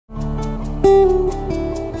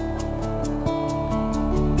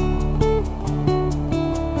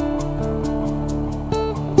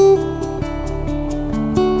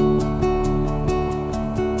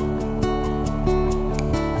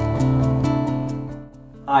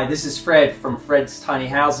Hi, this is Fred from Fred's Tiny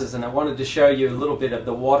Houses, and I wanted to show you a little bit of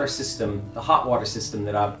the water system, the hot water system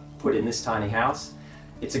that I've put in this tiny house.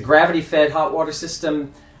 It's a gravity-fed hot water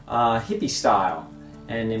system, hippie style,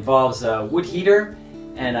 and involves a wood heater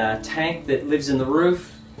and a tank that lives in the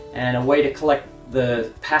roof and a way to collect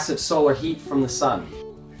the passive solar heat from the sun.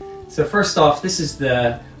 So first off, this is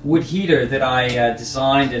the wood heater that I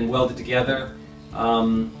designed and welded together.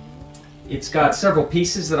 It's got several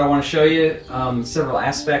pieces that I want to show you, several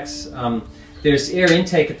aspects. There's air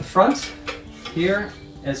intake at the front here,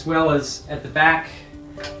 as well as at the back.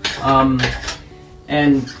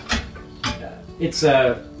 And it's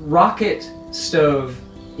a rocket stove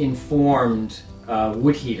informed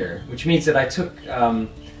wood heater, which means that I took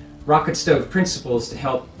rocket stove principles to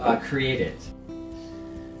help create it.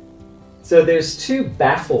 So there's two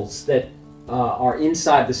baffles that are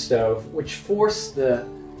inside the stove, which force the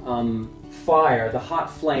fire, the hot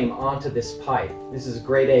flame, onto this pipe. This is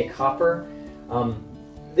grade A copper.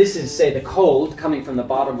 This is, say, the cold coming from the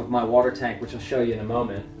bottom of my water tank, which I'll show you in a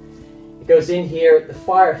moment. It goes in here, the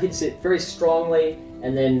fire hits it very strongly,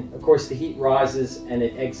 and then of course the heat rises and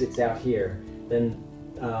it exits out here. Then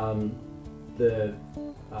the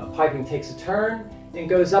piping takes a turn and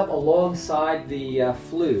goes up alongside the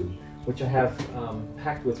flue, which I have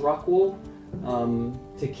packed with rock wool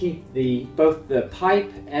to keep both the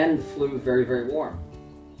pipe and the flue very, very warm.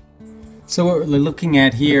 So what we're looking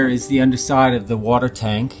at here is the underside of the water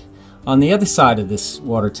tank. On the other side of this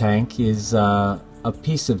water tank is a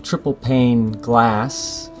piece of triple pane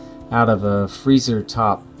glass out of a freezer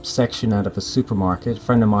top section out of a supermarket. A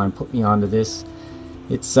friend of mine put me onto this.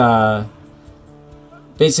 It's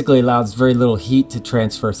basically allows very little heat to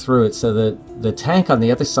transfer through it, so that the tank on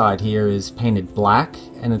the other side here is painted black,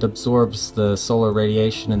 and it absorbs the solar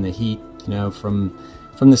radiation and the heat, you know, from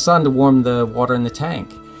the sun to warm the water in the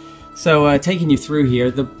tank. So taking you through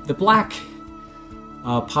here, the black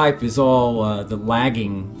pipe is all the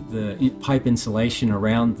pipe insulation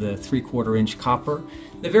around the 3/4 inch copper.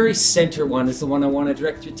 The very center one is the one I want to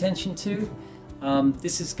direct your attention to.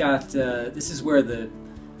 This is where the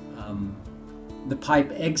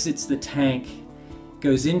pipe exits the tank,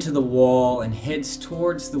 goes into the wall, and heads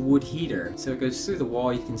towards the wood heater. So it goes through the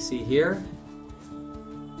wall, you can see here,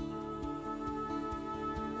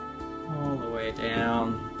 all the way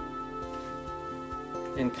down,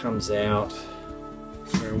 and comes out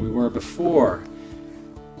where we were before.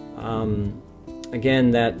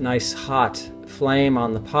 Again, that nice hot flame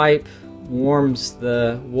on the pipe warms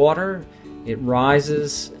the water. It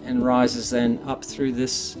rises and rises then up through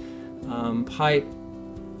this pipe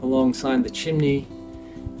alongside the chimney,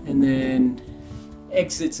 and then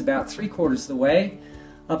exits about 3/4 of the way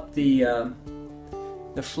up the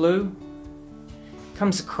flue,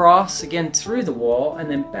 comes across again through the wall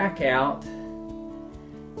and then back out,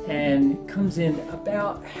 and comes in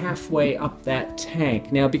about halfway up that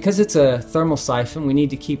tank. Now, because it's a thermal siphon, we need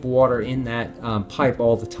to keep water in that pipe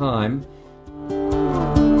all the time.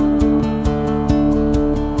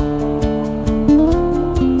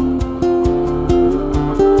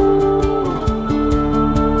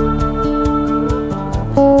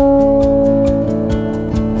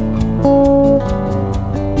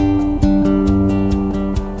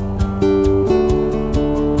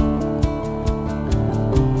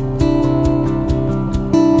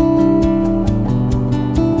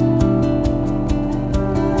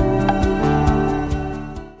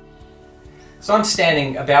 So I'm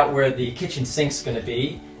standing about where the kitchen sink's going to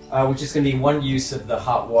be, which is going to be one use of the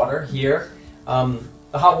hot water here. The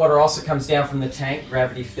hot water also comes down from the tank,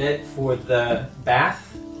 gravity fed, for the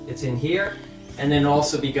bath. It's in here, and then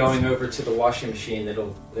also be going over to the washing machine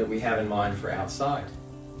that we have in mind for outside.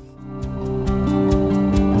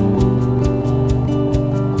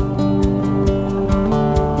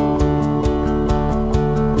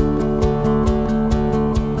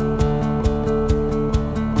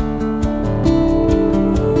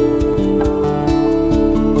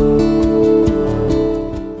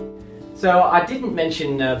 So I didn't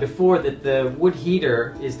mention before that the wood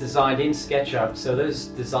heater is designed in SketchUp, so those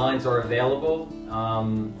designs are available,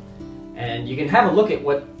 and you can have a look at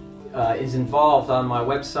what is involved on my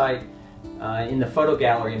website in the photo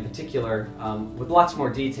gallery in particular, with lots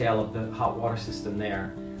more detail of the hot water system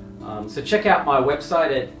there. So check out my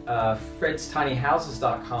website at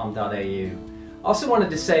fredstinyhouses.com.au. Also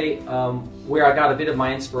wanted to say where I got a bit of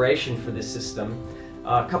my inspiration for this system.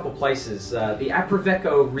 A couple places. The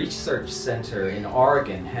Aproveco Research Center in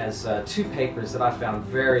Oregon has two papers that I found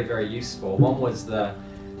very, very useful. One was the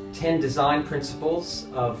 10 Design Principles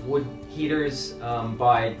of Wood Heaters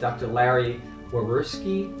by Dr. Larry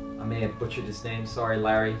Waruski. I may have butchered his name, sorry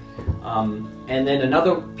Larry. And then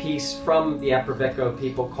another piece from the Aproveco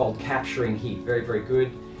people called Capturing Heat, very, very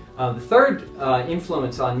good. The third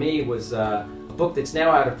influence on me was a book that's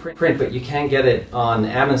now out of print, but you can get it on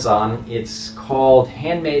Amazon. It's called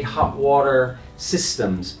Handmade Hot Water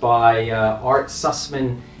Systems by Art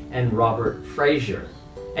Sussman and Robert Frazier.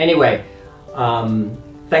 Anyway,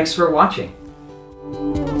 thanks for watching.